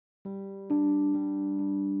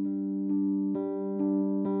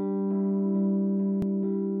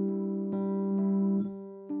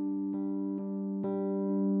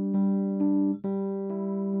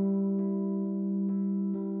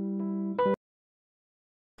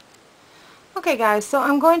Okay guys, so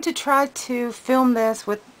I'm going to try to film this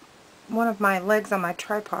with one of my legs on my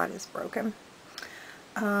tripod is broken.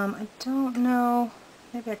 I don't know,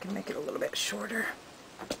 maybe I can make it a little bit shorter.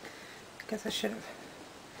 I guess I should have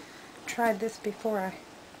tried this before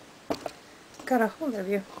I got a hold of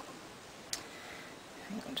you.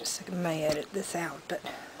 Hang on just a second, I may edit this out, but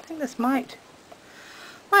I think this might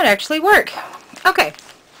actually work. Okay.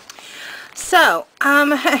 So,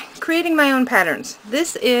 creating my own patterns.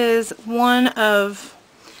 This is one of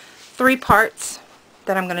 3 parts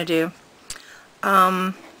that I'm going to do.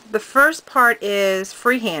 The first part is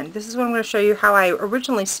freehand. This is what I'm going to show you how I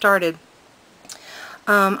originally started.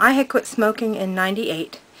 I had quit smoking in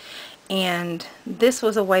 '98, and this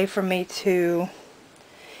was a way for me to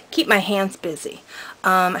keep my hands busy.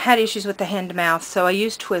 I had issues with the hand-to-mouth, so I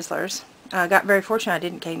used Twizzlers. I got very fortunate I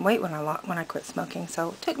didn't gain weight when I quit smoking,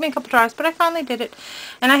 so it took me a couple tries, but I finally did it,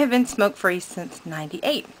 and I have been smoke-free since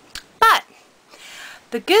 '98. But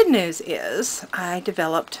the good news is I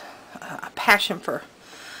developed a passion for.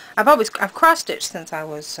 I've cross-stitched since I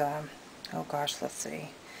was oh gosh, let's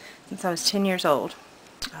see, since I was 10 years old.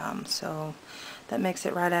 So that makes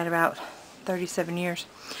it right at about 37 years.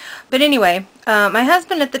 But anyway, my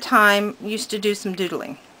husband at the time used to do some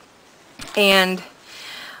doodling, and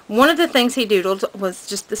one of the things he doodled was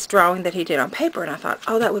just this drawing that he did on paper, and I thought,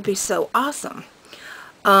 oh, that would be so awesome.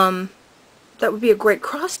 That would be a great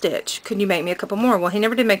cross stitch. Could you make me a couple more? Well, he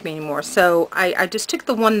never did make me any more, so I just took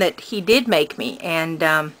the one that he did make me, and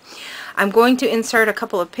I'm going to insert a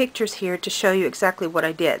couple of pictures here to show you exactly what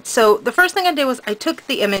I did. So the first thing I did was I took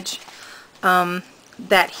the image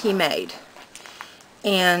that he made,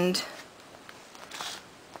 and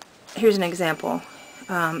here's an example.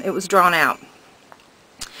 It was drawn out.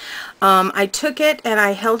 I took it and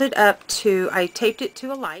I held it up to, I taped it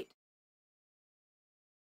to a light.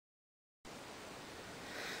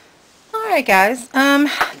 Alright guys, I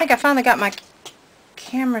think I finally got my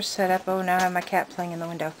camera set up. Oh, now I have my cat playing in the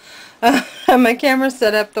window. My camera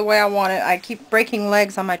set up the way I want it. I keep breaking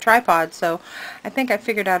legs on my tripod, so I think I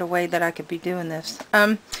figured out a way that I could be doing this.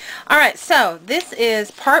 Alright, so this is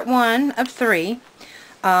part 1 of 3.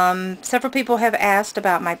 Several people have asked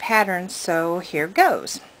about my patterns, so here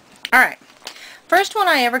goes. Alright, first one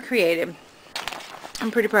I ever created. I'm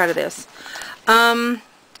pretty proud of this.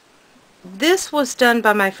 This was done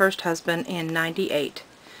by my first husband in '98.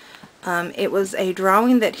 It was a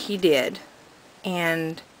drawing that he did,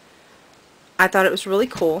 and I thought it was really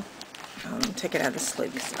cool. Take it out of the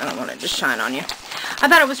sleeve because I don't want it to shine on you. I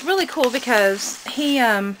thought it was really cool because he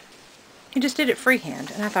just did it freehand,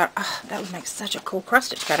 and I thought, oh, that would make such a cool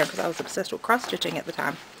cross-stitch pattern because I was obsessed with cross-stitching at the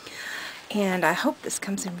time. And I hope this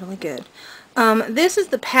comes in really good. This is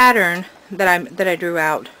the pattern that I drew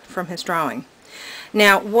out from his drawing.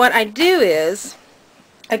 Now, what I do is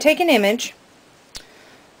I take an image.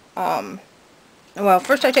 Well,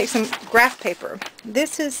 first I take some graph paper.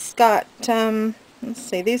 This has got, let's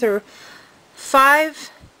see, these are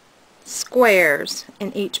 5 squares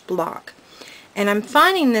in each block. And I'm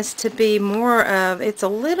finding this to be more of, it's a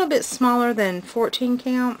little bit smaller than 14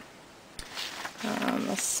 count.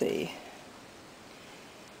 Let's see.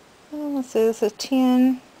 Oh, let's see, this is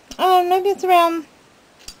 10. Oh, maybe it's around,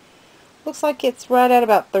 looks like it's right at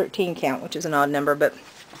about 13 count, which is an odd number, but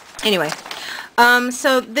anyway.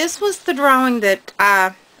 So this was the drawing that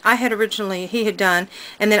I had originally, he had done,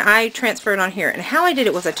 and then I transferred on here. And how I did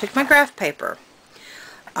it was I took my graph paper,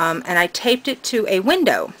 and I taped it to a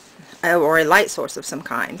window, or a light source of some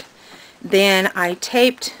kind. Then I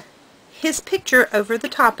taped his picture over the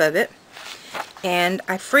top of it, and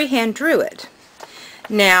I freehand drew it.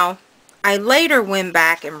 Now, I later went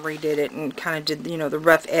back and redid it and kind of did, you know, the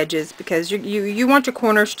rough edges, because you want your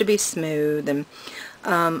corners to be smooth. And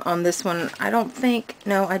on this one, I don't think,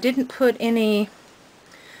 no, I didn't put any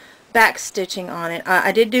back stitching on it.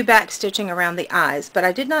 I did do back stitching around the eyes, but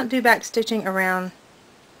I did not do back stitching around,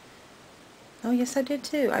 oh yes I did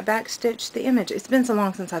too. I back stitched the image. It's been so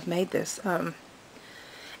long since I've made this.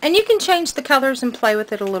 And you can change the colors and play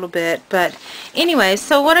with it a little bit, but anyway,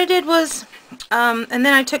 so what I did was, and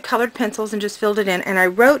then I took colored pencils and just filled it in, and I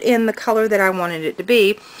wrote in the color that I wanted it to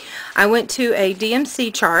be. I went to a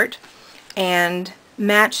DMC chart and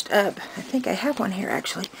matched up, I think I have one here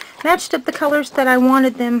actually, matched up the colors that I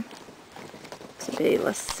wanted them to be.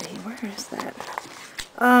 Let's see, where is that?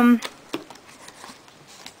 Oh,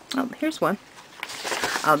 here's one.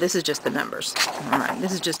 Oh, this is just the numbers. Alright,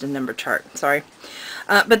 this is just a number chart, sorry.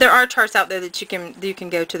 But there are charts out there that you can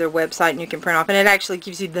go to their website and you can print off, and it actually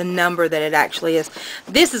gives you the number that it actually is.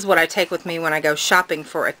 This is what I take with me when I go shopping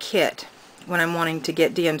for a kit. When I'm wanting to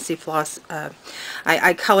get DMC floss,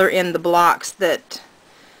 I color in the blocks that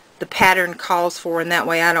the pattern calls for, and that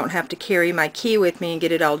way I don't have to carry my key with me and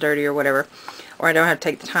get it all dirty or whatever, or I don't have to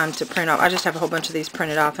take the time to print off. I just have a whole bunch of these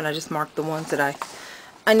printed off, and I just mark the ones that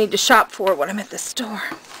I need to shop for when I'm at the store.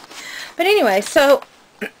 But anyway, so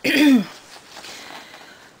this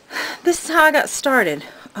is how I got started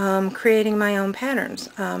creating my own patterns.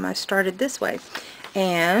 I started this way,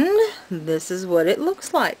 and this is what it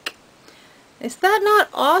looks like. Is that not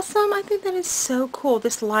awesome? I think that is so cool.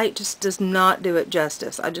 This light just does not do it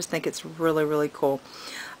justice. I just think it's really, really cool.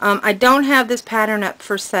 I don't have this pattern up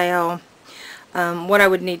for sale. What I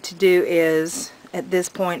would need to do is, at this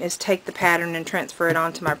point, is take the pattern and transfer it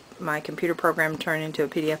onto my computer program and turn it into a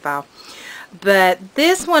PDF file. But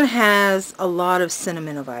this one has a lot of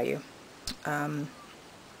sentimental value.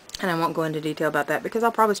 And I won't go into detail about that because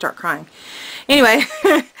I'll probably start crying. Anyway,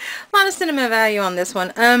 a lot of sentimental value on this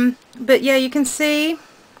one. But yeah, you can see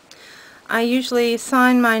I usually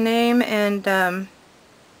sign my name, and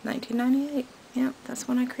 1998. Yeah, that's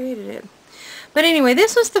when I created it. But anyway,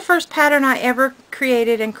 this was the first pattern I ever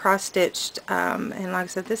created and cross-stitched. And like I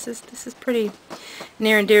said, this is pretty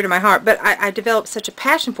near and dear to my heart. But I developed such a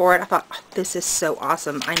passion for it. I thought, oh, this is so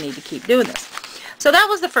awesome. I need to keep doing this. So that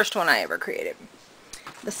was the first one I ever created.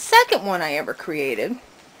 The second one I ever created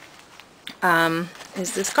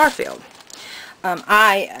is this Garfield.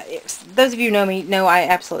 Those of you who know me know I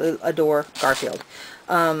absolutely adore Garfield.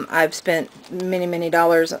 I've spent many, many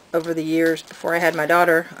dollars over the years before I had my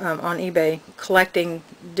daughter on eBay collecting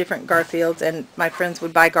different Garfields, and my friends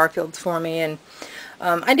would buy Garfields for me, and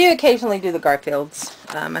I do occasionally do the Garfields.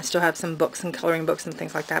 I still have some books and coloring books and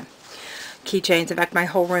things like that. Keychains. In fact, my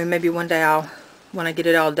whole room, maybe one day when I get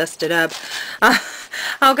it all dusted up,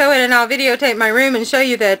 I'll go in and I'll videotape my room and show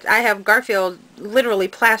you that I have Garfield literally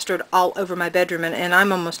plastered all over my bedroom, and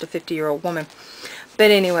I'm almost a 50-year-old woman.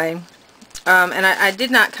 But anyway, and I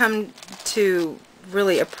did not come to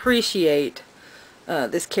really appreciate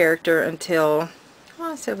this character until,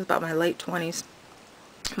 well, I'd say it was about my late 20s.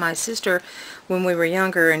 My sister, when we were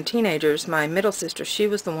younger and teenagers, my middle sister, she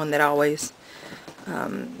was the one that always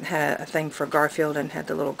had a thing for Garfield and had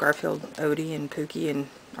the little Garfield Odie and Pookie and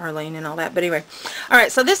Arlene and all that. But anyway,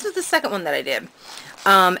 alright, so this is the second one that I did.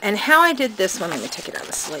 And how I did this one, let me take it out of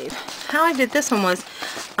the sleeve. How I did this one was,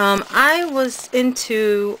 I was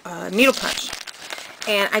into needle punch.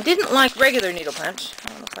 And I didn't like regular needle punch.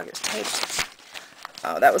 Oh, it looks like it's taped.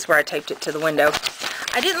 Oh, that was where I taped it to the window.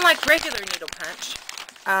 I didn't like regular needle punch.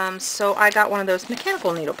 So I got one of those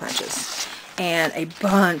mechanical needle punches. And a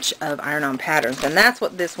bunch of iron-on patterns. And that's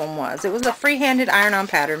what this one was. It was a free-handed iron-on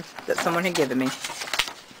pattern that someone had given me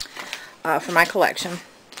for my collection.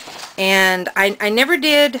 And I never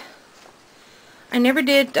did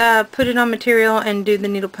put it on material and do the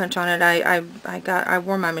needle punch on it. I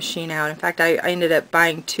wore my machine out. In fact, I ended up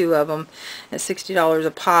buying 2 of them at $60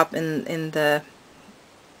 a pop in the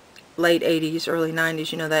late 80s, early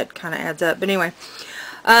 90s. You know, that kind of adds up. But anyway,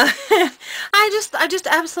 I just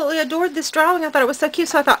absolutely adored this drawing. I thought it was so cute,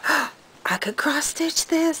 so I thought, oh, I could cross stitch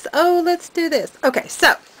this. Oh, let's do this. Okay,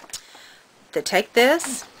 so to take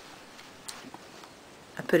this,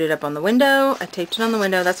 I put it up on the window. I taped it on the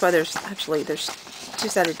window. That's why there's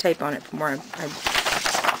 2-sided tape on it from where I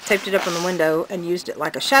taped it up on the window and used it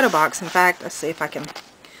like a shadow box. In fact, let's see if I can,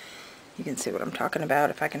 you can see what I'm talking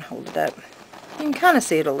about if I can hold it up. You can kind of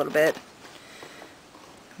see it a little bit,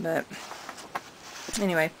 but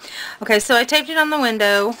anyway. Okay, so I taped it on the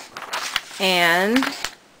window, and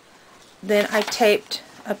then I taped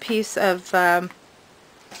a piece of, uh-oh.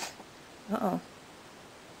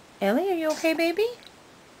 Ellie, are you okay, baby?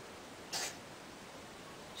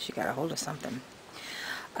 She got a hold of something.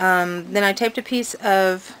 Then I taped a piece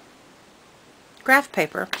of graph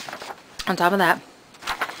paper on top of that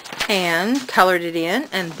and colored it in,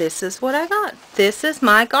 and this is what I got. This is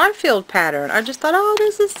my Garfield pattern. I just thought, oh,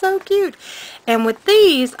 this is so cute. And with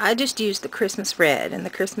these, I just used the Christmas red and the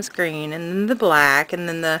Christmas green and then the black and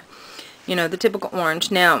then the, you know, the typical orange.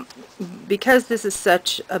 Now, because this is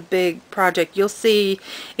such a big project, you'll see,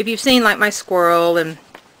 if you've seen like my squirrel and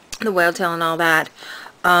the whale tail and all that,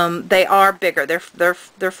 they are bigger.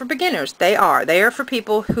 They're for beginners. They are for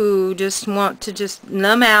people who just want to just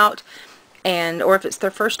numb out, and or if it's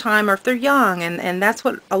their first time or if they're young, and that's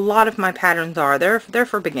what a lot of my patterns are. They're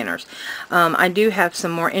for beginners. I do have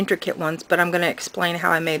some more intricate ones, but I'm going to explain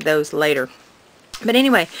how I made those later. But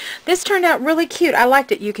anyway, this turned out really cute. I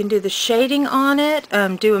liked it. You can do the shading on it,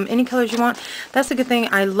 do them any colors you want. That's a good thing.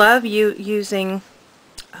 I love using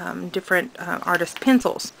different artist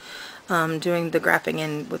pencils. Doing the graphing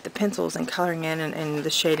in with the pencils and coloring in and the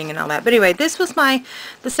shading and all that. But anyway, this was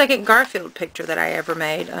the second Garfield picture that I ever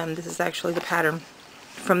made. This is actually the pattern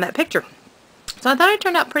from that picture. So I thought it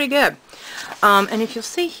turned out pretty good. And if you'll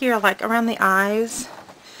see here, like around the eyes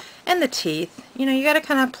and the teeth, you know, you got to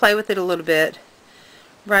kind of play with it a little bit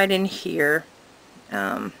right in here.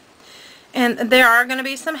 And there are going to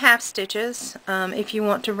be some half stitches. If you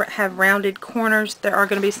want to have rounded corners, there are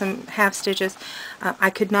going to be some half stitches. I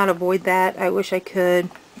could not avoid that. I wish I could.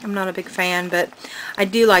 I'm not a big fan, but I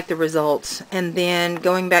do like the results. And then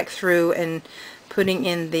going back through and putting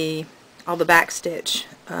in all the back stitch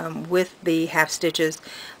with the half stitches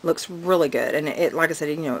looks really good. And it, like I said,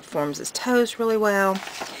 you know, it forms its toes really well.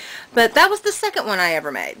 But that was the second one I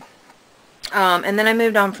ever made. And then I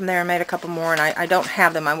moved on from there and made a couple more, and I don't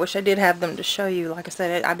have them. I wish I did have them to show you. Like I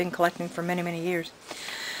said, I've been collecting for many, many years.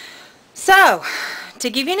 So, to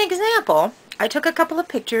give you an example, I took a couple of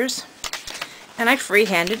pictures, and I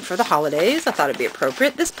freehanded for the holidays. I thought it'd be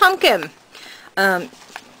appropriate. This pumpkin.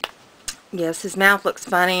 Yes, his mouth looks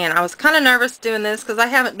funny, and I was kind of nervous doing this because I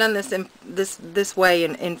haven't done this in this way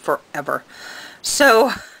in forever.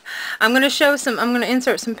 So, I'm going to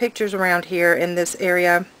insert some pictures around here in this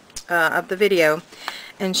area of the video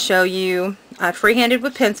and show you freehanded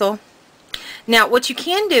with pencil. Now what you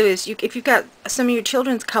can do is if you've got some of your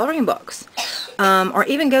children's coloring books, or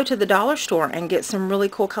even go to the dollar store and get some really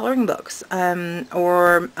cool coloring books,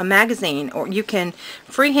 or a magazine, or you can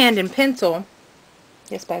freehand in pencil.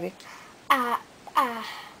 Yes, baby. Hang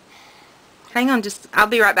on, I'll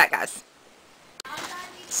be right back, guys.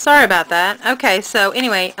 Sorry about that. Okay, so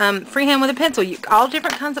anyway, freehand with a pencil. All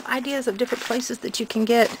different kinds of ideas of different places that you can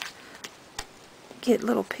get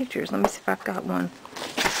little pictures. Let me see if I've got one.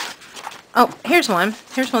 Oh, here's one.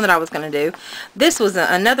 Here's one that I was going to do. This was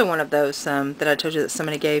another one of those that I told you that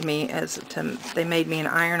somebody gave me they made me an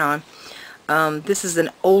iron-on. This is an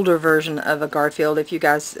older version of a Garfield. If you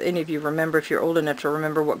guys, any of you remember, if you're old enough to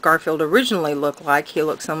remember what Garfield originally looked like, he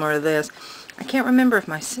looked similar to this. I can't remember if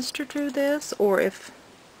my sister drew this or if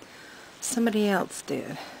somebody else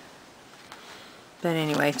did. But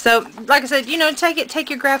anyway, so like I said, you know, take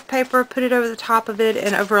your graph paper, put it over the top of it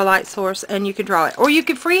and over a light source, and you can draw it. Or you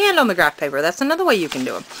could freehand on the graph paper. That's another way you can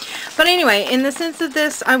do it. But anyway, in the sense of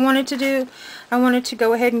this, I wanted to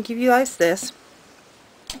go ahead and give you guys this.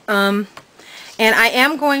 And I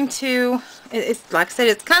am going to, it's like I said,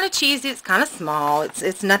 it's kind of cheesy, it's kind of small,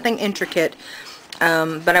 it's nothing intricate.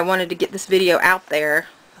 But I wanted to get this video out there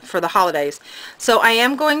for the holidays. So I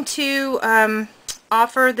am going to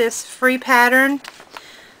offer this free pattern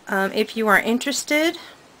if you are interested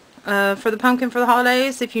for the pumpkin for the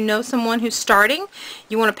holidays. If you know someone who's starting,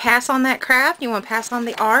 you want to pass on that craft, you want to pass on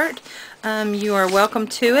the art, you are welcome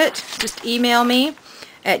to it. Just email me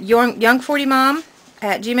at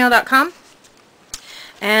young40mom@gmail.com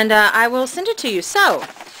and I will send it to you. So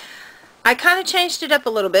I kind of changed it up a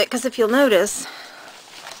little bit because if you'll notice,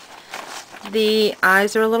 the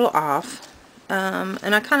eyes are a little off.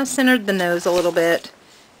 And I kind of centered the nose a little bit.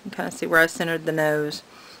 You can kind of see where I centered the nose.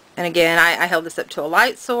 And again, I held this up to a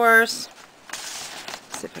light source.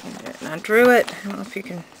 Let's see if I can do it. And I drew it. I don't know if you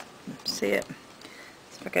can see it.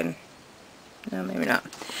 See if I can. No, maybe not.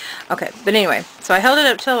 Okay, but anyway, so I held it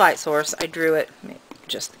up to a light source. I drew it. Let me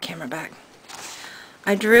adjust the camera back.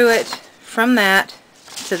 I drew it from that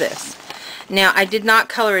to this. Now, I did not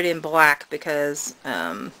color it in black because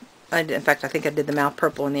in fact, I think I did the mouth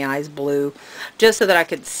purple and the eyes blue, just so that I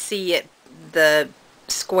could see it, the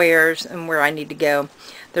squares and where I need to go.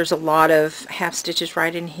 There's a lot of half stitches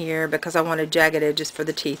right in here because I wanted jagged edges for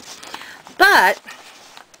the teeth. But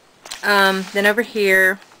then over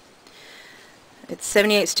here, it's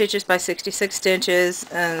 78 stitches by 66 inches,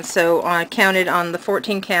 and so I counted on the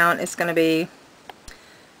 14 count. It's going to be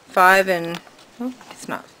 5 and it's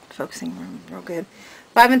not focusing real good.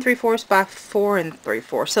 5 3/4 by 4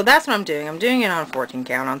 3/4. So that's what I'm doing. I'm doing it on 14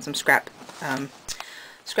 count on some scrap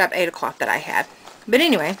 8 cloth that I had. But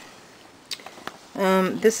anyway,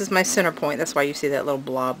 this is my center point. That's why you see that little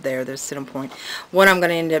blob there. There's center point. What I'm going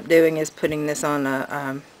to end up doing is putting this on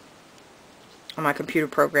my computer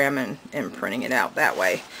program and printing it out that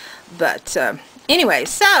way. But anyway,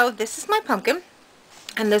 so this is my pumpkin.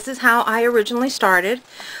 And this is how I originally started.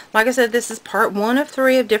 Like I said, this is part 1 of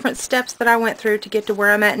 3 of different steps that I went through to get to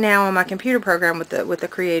where I'm at now on my computer program with the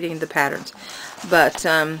creating the patterns. But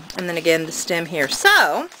and then again the stem here.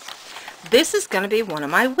 So this is going to be one of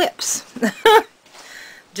my whips,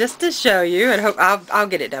 just to show you. And hope I'll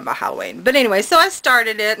get it done by Halloween. But anyway, so I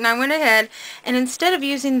started it and I went ahead and instead of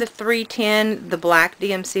using the 310, the black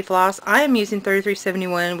DMC floss, I am using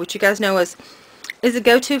 3371, which you guys know is a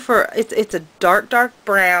go-to for, it's a dark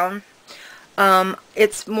brown.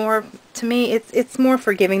 It's more, to me, it's more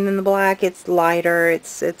forgiving than the black. It's lighter.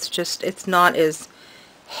 It's not as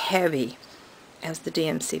heavy as the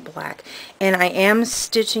DMC black. And I am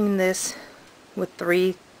stitching this with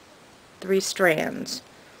three strands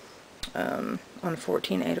on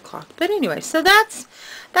 14 8 o'clock. But anyway, so that's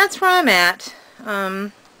where I'm at.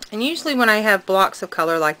 And usually when I have blocks of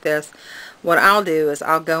color like this, what I'll do is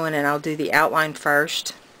I'll go in and I'll do the outline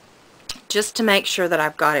first, just to make sure that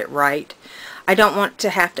I've got it right. I don't want to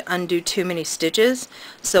have to undo too many stitches.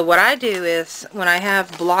 So what I do is when I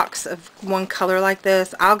have blocks of one color like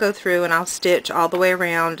this, I'll go through and I'll stitch all the way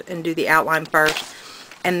around and do the outline first,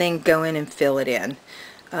 and then go in and fill it in.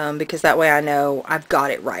 Because that way I know I've got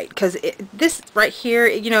it right. Because this right here,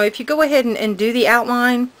 you know, if you go ahead and do the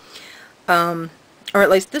outline, or at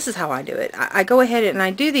least this is how I do it. I go ahead and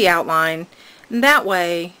I do the outline, and that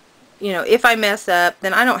way, you know, if I mess up,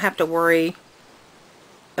 then I don't have to worry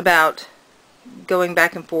about going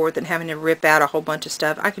back and forth and having to rip out a whole bunch of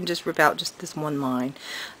stuff. I can just rip out just this one line.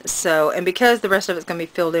 So, and because the rest of it's going to be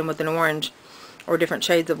filled in with an orange or different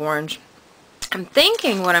shades of orange, I'm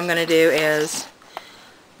thinking what I'm going to do is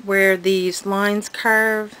where these lines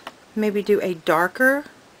curve, maybe do a darker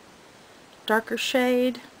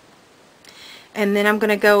shade, and then I'm going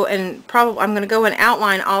to go and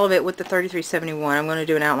outline all of it with the 3371. I'm going to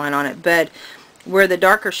do an outline on it, but where the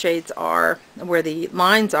darker shades are, where the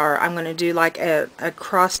lines are, I'm going to do like a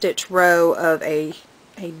cross stitch row of a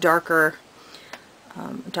darker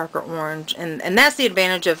orange, and that's the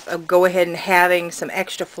advantage of go ahead and having some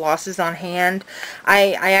extra flosses on hand.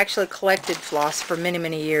 I actually collected floss for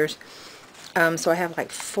many years, so I have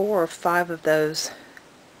like 4 or 5 of those.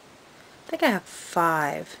 I think I have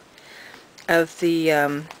 5 of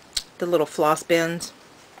the little floss bins,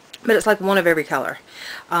 but it's like one of every color.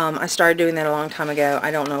 I started doing that a long time ago.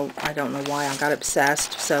 I don't know why I got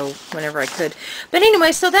obsessed, so whenever I could. But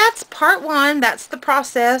anyway, so that's part 1. That's the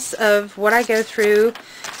process of what I go through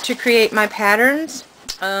to create my patterns.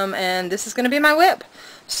 And this is going to be my whip.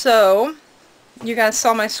 So you guys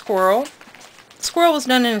saw my squirrel. Squirrel was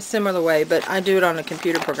done in a similar way, but I do it on a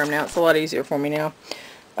computer program now. It's a lot easier for me now.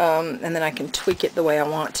 And then I can tweak it the way I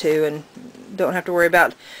want to and don't have to worry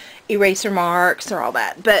about eraser marks or all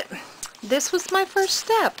that. But this was my first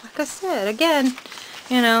step. Like I said, again,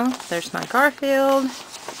 you know, there's my Garfield,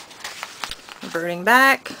 reverting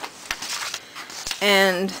back,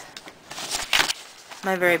 and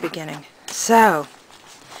my very beginning. So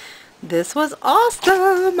this was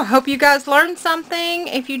awesome. I hope you guys learned something.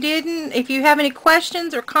 If you didn't, if you have any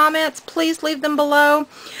questions or comments, please leave them below.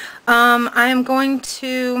 I am going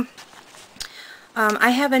to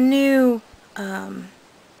I have a new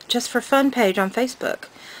Just for Fun page on Facebook.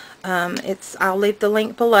 I'll leave the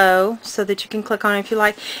link below so that you can click on it if you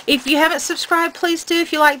like. If you haven't subscribed, please do.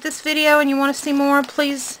 If you like this video and you want to see more,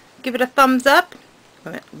 please give it a thumbs up.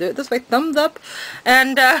 Do it this way, thumbs up.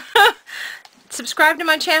 And subscribe to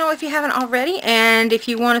my channel if you haven't already. And if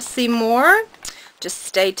you want to see more, just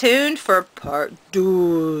stay tuned for part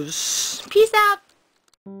 2. Peace out.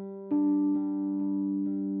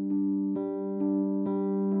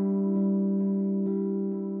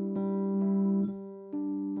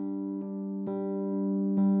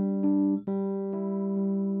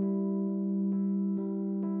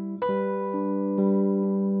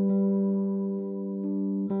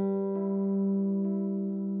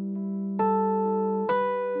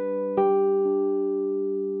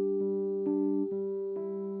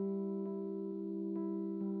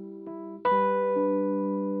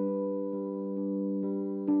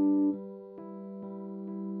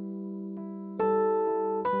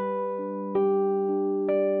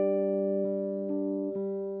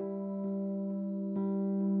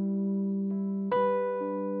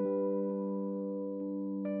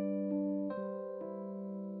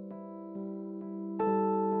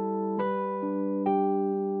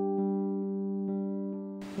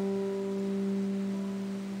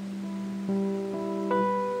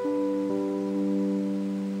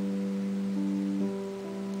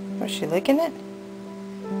 Was she licking it?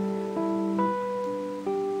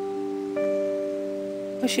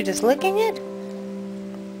 Was she just licking it?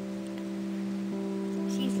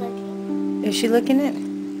 She's licking. Is she licking it?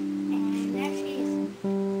 And there she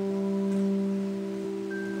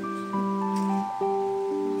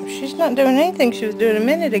is. She's not doing anything she was doing a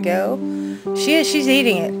minute ago. She is. She's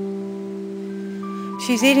eating it.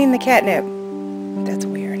 She's eating the catnip. That's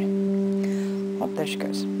weird. Oh, there she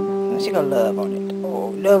goes. She gonna love on it. Oh,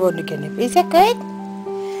 love on the catnip. Is it good?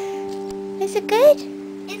 Is it good?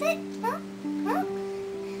 Is it? Huh? Huh?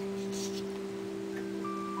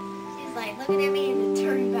 She's like looking at me and then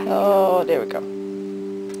turning back. Oh, there we go.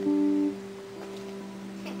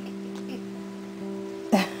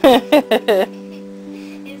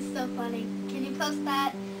 It's so funny. Can you post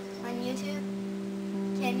that on YouTube?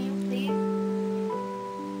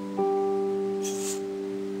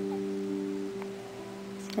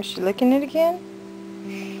 Is she licking it again?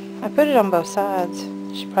 I put it on both sides.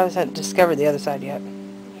 She probably hasn't discovered the other side yet.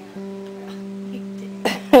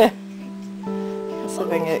 Let's see if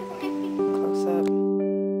I can get